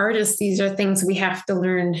growing artist, these are things we have to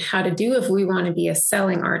learn how to do if we want to be a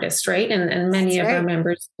selling artist, right? And many of our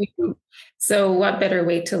members do. So what better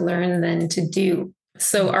way to learn than to do?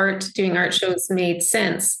 So doing art shows made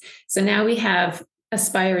sense. So now we have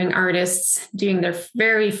aspiring artists doing their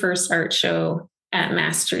very first art show at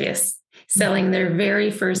Mastrius, selling their very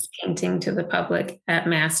first painting to the public at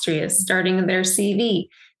Mastrius, starting their CV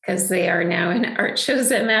because they are now in art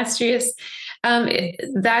shows at Mastrius.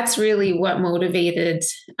 That's really what motivated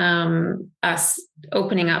us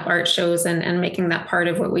opening up art shows and making that part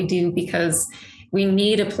of what we do, because we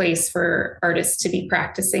need a place for artists to be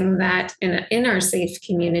practicing that in our safe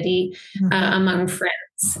community among friends.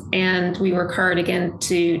 And we work hard, again,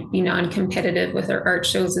 to be non-competitive with our art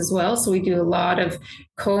shows as well. So we do a lot of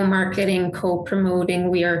co-marketing, co-promoting.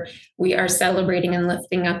 We are celebrating and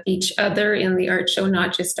lifting up each other in the art show,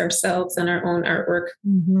 not just ourselves and our own artwork.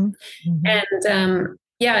 Mm-hmm. Mm-hmm.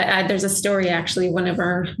 And there's a story, actually, one of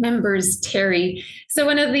our members, Terry. So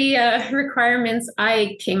one of the requirements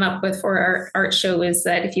I came up with for our art show is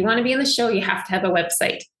that if you want to be in the show, you have to have a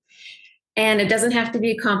website. And it doesn't have to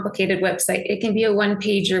be a complicated website. It can be a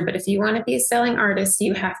one-pager, but if you want to be a selling artist,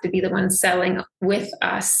 you have to be the one selling with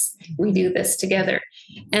us. We do this together.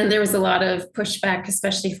 And there was a lot of pushback,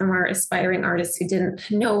 especially from our aspiring artists who didn't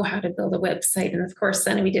know how to build a website. And of course,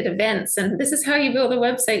 then we did events, and this is how you build a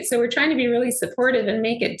website. So we're trying to be really supportive and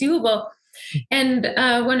make it doable. And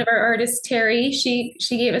one of our artists, Terry, she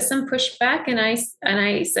gave us some pushback, and I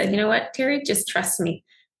said, you know what, Terry, just trust me.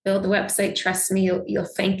 Build the website. Trust me, you'll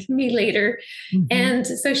thank me later. Mm-hmm. And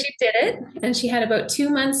so she did it. And she had about 2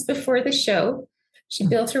 months before the show. She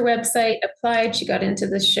built her website, applied, she got into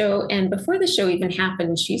the show. And before the show even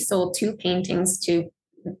happened, she sold 2 paintings to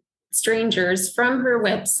strangers from her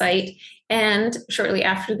website. And shortly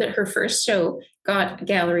after her first show, got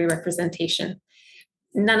gallery representation.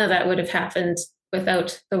 None of that would have happened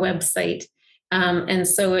without the website. And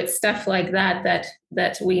so it's stuff like that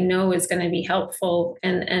we know is going to be helpful,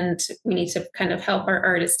 and we need to kind of help our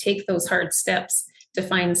artists take those hard steps to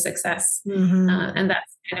find success. Mm-hmm. And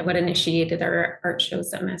that's kind of what initiated our art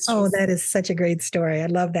shows at Mastrius. Oh, that is such a great story. I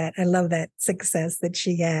love that. I love that success that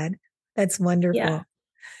she had. That's wonderful.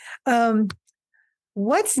 Yeah.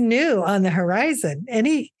 What's new on the horizon?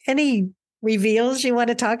 Any reveals you want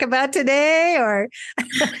to talk about today, or?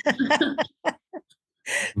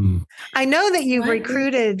 I know that you've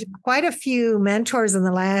recruited quite a few mentors in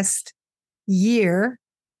the last year.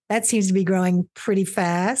 That seems to be growing pretty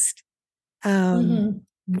fast.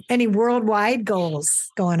 Any worldwide goals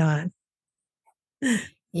going on?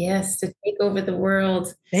 Yes, to take over the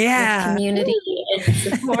world with Yeah. community and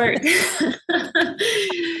support.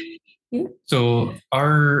 So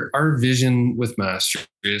our vision with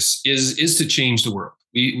Mastrius is to change the world.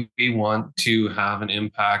 We want to have an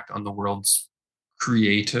impact on the world's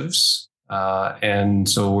creatives, and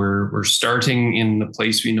so we're starting in the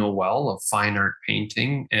place we know well of fine art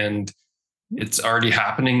painting, and it's already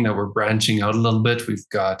happening that we're branching out a little bit. We've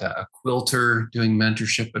got a quilter doing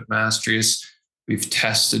mentorship at Mastrius. We've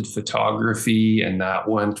tested photography, and that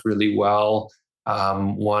went really well.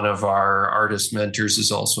 One of our artist mentors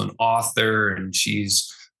is also an author, and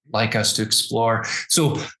she's like us to explore.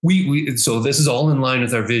 So so this is all in line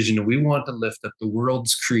with our vision. We want to lift up the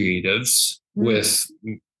world's creatives with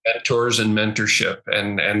mentors and mentorship,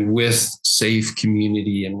 and with safe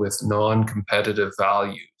community and with non-competitive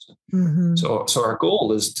values. Mm-hmm. So our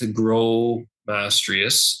goal is to grow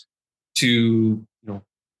Mastrius to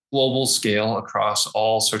global scale across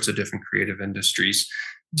all sorts of different creative industries.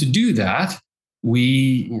 To do that,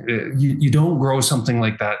 you don't grow something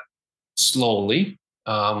like that slowly.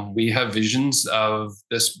 We have visions of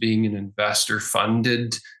this being an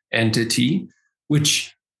investor-funded entity,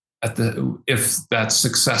 which if that's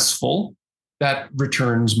successful, that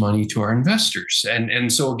returns money to our investors.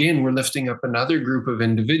 And so again, we're lifting up another group of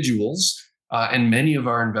individuals, and many of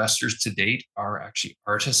our investors to date are actually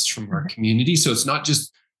artists from our community. So it's not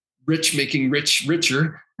just rich making rich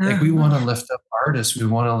richer. Like, we want to lift up artists. We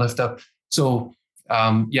want to lift up. So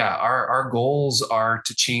our goals are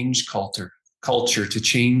to change culture, to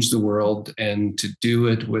change the world, and to do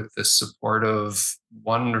it with the supportive,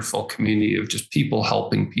 wonderful community of just people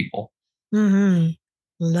helping people. Mm-hmm.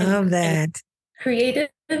 Love that.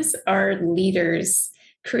 Creatives are leaders.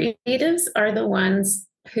 Creatives are the ones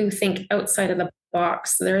who think outside of the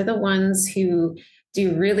box. They're the ones who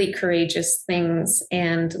do really courageous things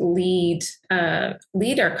and lead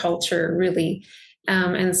our culture, really.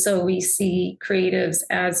 And so we see creatives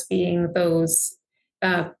as being those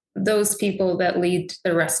people that lead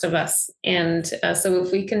the rest of us. And so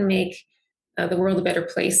if we can make the world a better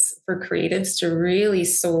place for creatives to really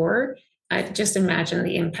soar, I just imagine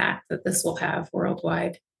the impact that this will have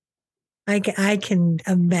worldwide. I can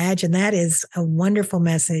imagine that is a wonderful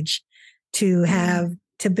message to have,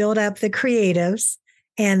 to build up the creatives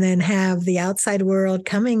and then have the outside world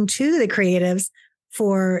coming to the creatives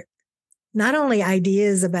for not only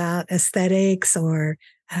ideas about aesthetics or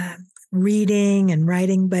reading and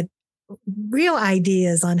writing, but real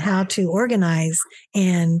ideas on how to organize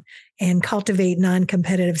and cultivate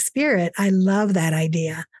non-competitive spirit. I love that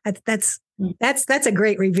idea. That's a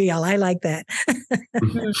great reveal. I like that.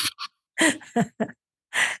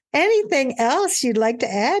 Anything else you'd like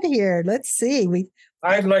to add here? Let's see.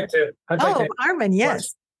 I'd like to Armin,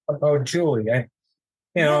 yes. About Julie.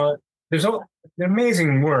 There's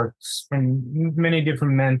amazing works from many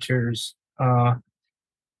different mentors.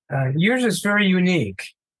 Yours is very unique.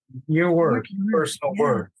 Your work, personal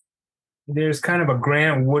work. There's kind of a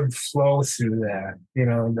Grant Wood flow through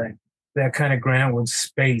that, that kind of Grant Wood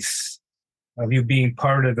space of you being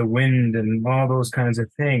part of the wind and all those kinds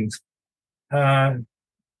of things.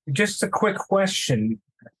 Just a quick question.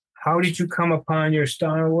 How did you come upon your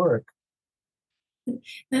style of work?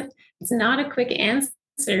 It's not a quick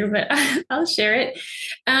answer, but I'll share it.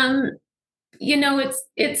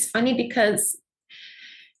 It's funny because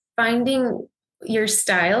finding your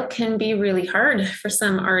style can be really hard for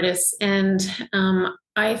some artists. And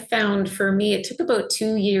I found for me, it took about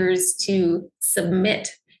 2 years to submit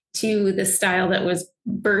to the style that was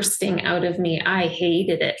bursting out of me. I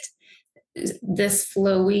hated it. This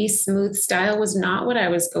flowy, smooth style was not what I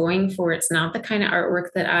was going for. It's not the kind of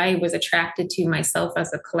artwork that I was attracted to myself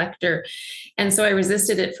as a collector. And so I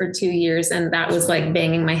resisted it for 2 years. And that was like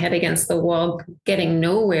banging my head against the wall, getting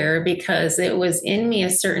nowhere, because it was in me a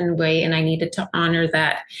certain way and I needed to honor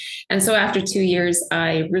that. And so after 2 years,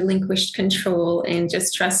 I relinquished control and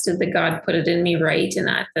just trusted that God put it in me right, and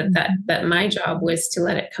that my job was to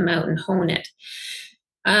let it come out and hone it.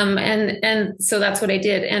 And so that's what I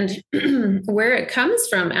did. And where it comes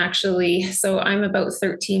from, actually, so I'm about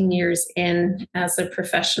 13 years in as a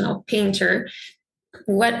professional painter.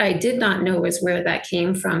 What I did not know is where that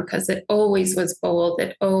came from, because it always was bold.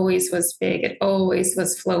 It always was big. It always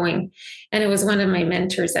was flowing. And it was one of my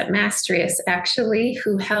mentors at Mastrius, actually,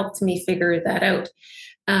 who helped me figure that out.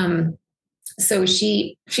 So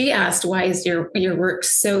she asked, why is your work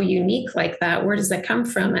so unique like that? Where does that come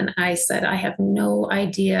from? And I said, I have no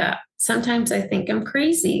idea. Sometimes I think I'm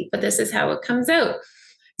crazy, but this is how it comes out.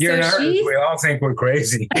 You're an artist. We all think we're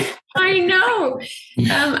crazy. I know.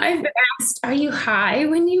 I've been asked, are you high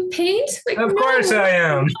when you paint? Like, of course I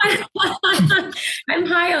am. I'm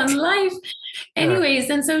high on life. Anyways,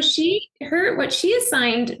 and so what she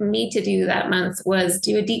assigned me to do that month was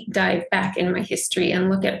do a deep dive back in my history and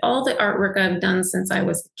look at all the artwork I've done since I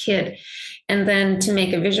was a kid, and then to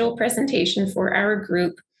make a visual presentation for our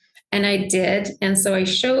group. And I did. And so I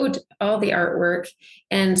showed all the artwork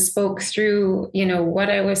and spoke through, what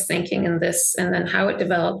I was thinking in this, and then how it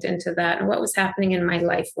developed into that, and what was happening in my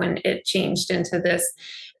life when it changed into this.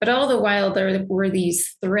 But all the while, there were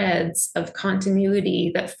these threads of continuity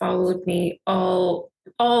that followed me all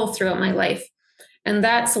throughout my life. And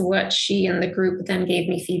that's what she and the group then gave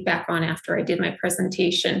me feedback on after I did my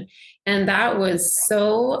presentation. And that was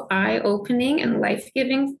so eye-opening and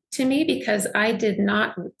life-giving to me, because I did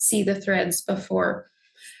not see the threads before.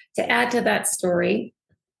 To add to that story,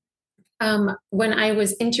 when I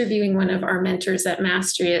was interviewing one of our mentors at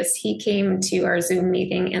Mastrius, he came to our Zoom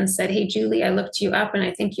meeting and said, "Hey, Julie, I looked you up and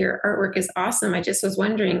I think your artwork is awesome. I just was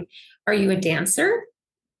wondering, are you a dancer?"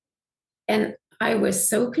 And I was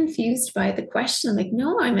so confused by the question. I'm like,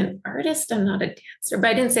 "No, I'm an artist. I'm not a dancer." But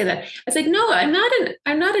I didn't say that. I was like, "No, I'm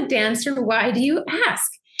not a dancer. Why do you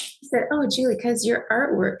ask?" He said, "Oh, Julie, because your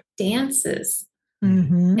artwork dances."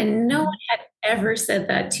 Mm-hmm. And no one had ever said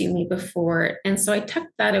that to me before. And so I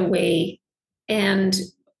tucked that away. And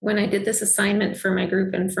when I did this assignment for my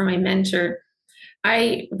group and for my mentor,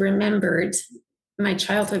 I remembered my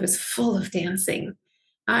childhood was full of dancing.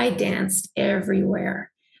 I danced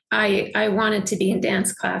everywhere. I wanted to be in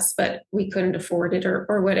dance class, but we couldn't afford it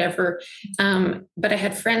or whatever. But I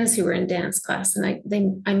had friends who were in dance class,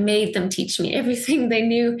 and I made them teach me everything they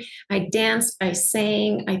knew. I danced, I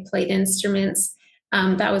sang, I played instruments.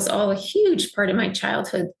 That was all a huge part of my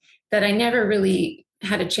childhood that I never really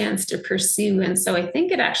had a chance to pursue. And so I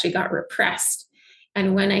think it actually got repressed.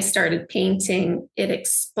 And when I started painting, it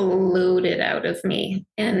exploded out of me,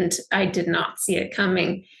 and I did not see it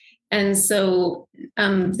coming. And so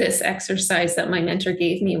this exercise that my mentor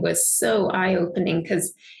gave me was so eye-opening,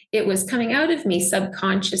 because it was coming out of me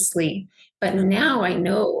subconsciously, but now I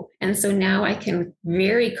know. And so now I can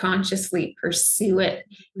very consciously pursue it.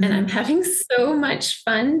 Mm-hmm. And I'm having so much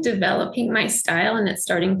fun developing my style, and it's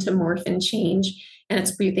starting to morph and change, and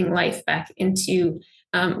it's breathing life back into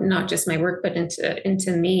not just my work, but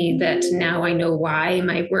into me, that now I know why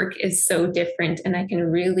my work is so different, and I can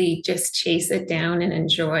really just chase it down and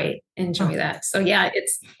enjoy that. So yeah,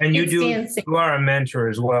 you are a mentor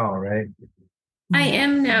as well, right? I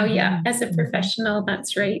am now, yeah, as a professional.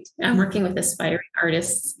 That's right. I'm working with aspiring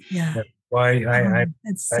artists. Yeah. Well, I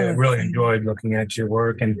really enjoyed looking at your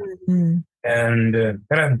work, and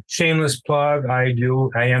a shameless plug. I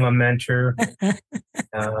am a mentor.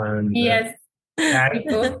 And, yes. We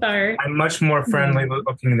both are. I'm much more friendly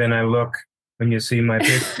looking than I look when you see my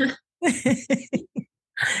picture.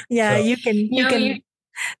 Yeah, so, you can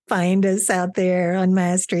find us out there on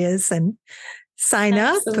Mastrius and sign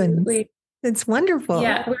up, and it's wonderful.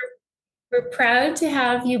 Yeah, we're proud to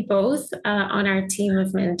have you both on our team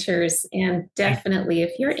of mentors, and definitely,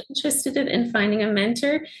 if you're interested in finding a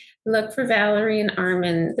mentor, look for Valerie and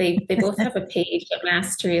Armin. They both have a page at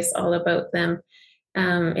Mastrius all about them.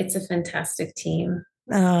 It's a fantastic team.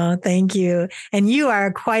 Oh, thank you. And you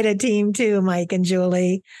are quite a team too, Mike and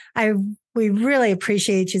Julie. We really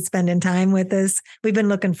appreciate you spending time with us. We've been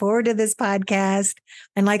looking forward to this podcast.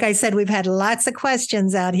 And like I said, we've had lots of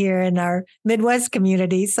questions out here in our Midwest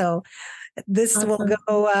community. So this will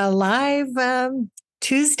go live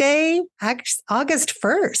Tuesday, August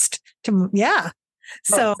 1st.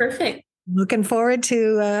 So perfect. Looking forward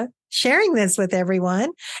to sharing this with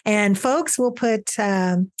everyone. And folks, we'll put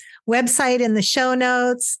website in the show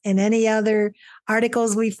notes and any other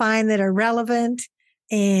articles we find that are relevant.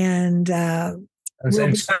 And I'm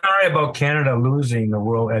sorry about Canada losing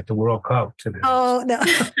at the World Cup today. Oh, no.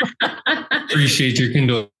 Appreciate your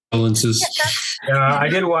condolences. I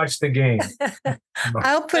did watch the game.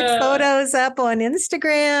 I'll put photos up on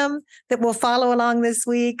Instagram that will follow along this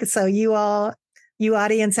week. So you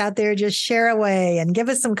audience out there, just share away and give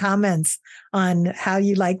us some comments on how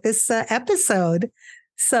you like this episode.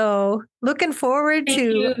 So looking forward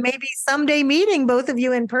to maybe someday meeting both of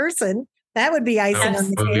you in person. That would be icing on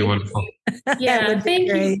the cake. That would be wonderful. Yeah, thank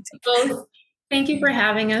you both. Thank you for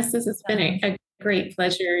having us. This has been a great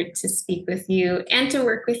pleasure to speak with you and to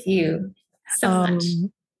work with you so much.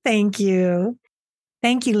 Thank you.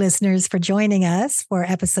 Thank you, listeners, for joining us for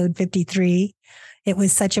episode 53. It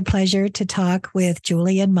was such a pleasure to talk with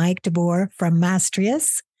Julie and Mike DeBoer from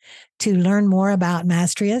Mastrius. To learn more about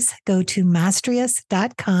Mastrius, go to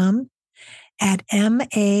mastrius.com. at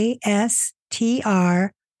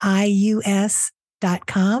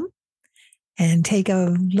mastrius.com and take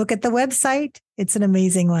a look at the website. It's an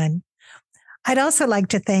amazing one. I'd also like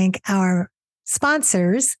to thank our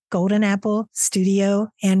sponsors, Golden Apple Studio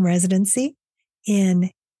and Residency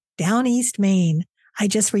in Down East Maine. I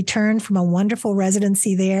just returned from a wonderful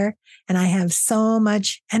residency there, and I have so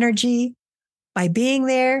much energy by being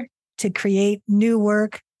there to create new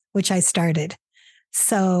work, which I started.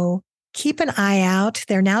 So keep an eye out.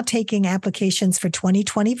 They're now taking applications for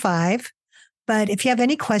 2025. But if you have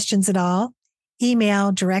any questions at all,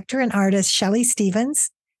 email director and artist Shelley Stevens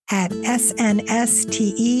at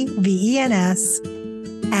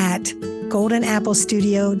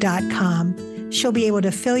snstevens@goldenapplestudio.com. She'll be able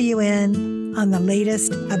to fill you in on the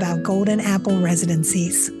latest about Golden Apple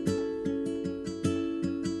residencies.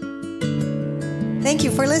 Thank you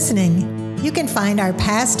for listening. You can find our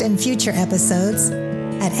past and future episodes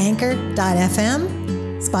at anchor.fm,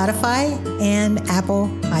 Spotify, and Apple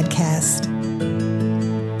Podcast.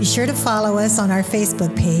 Be sure to follow us on our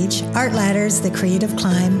Facebook page, Art Ladders, The Creative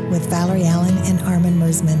Climb with Valerie Allen and Armin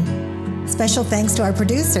Mersman. Special thanks to our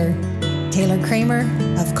producer, Taylor Kramer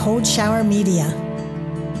of Cold Shower Media.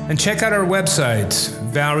 And check out our websites,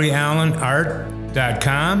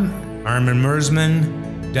 valerieallenart.com,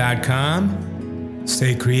 arminmersman.com.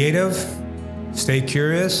 Stay creative, stay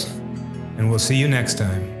curious, and we'll see you next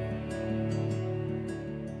time.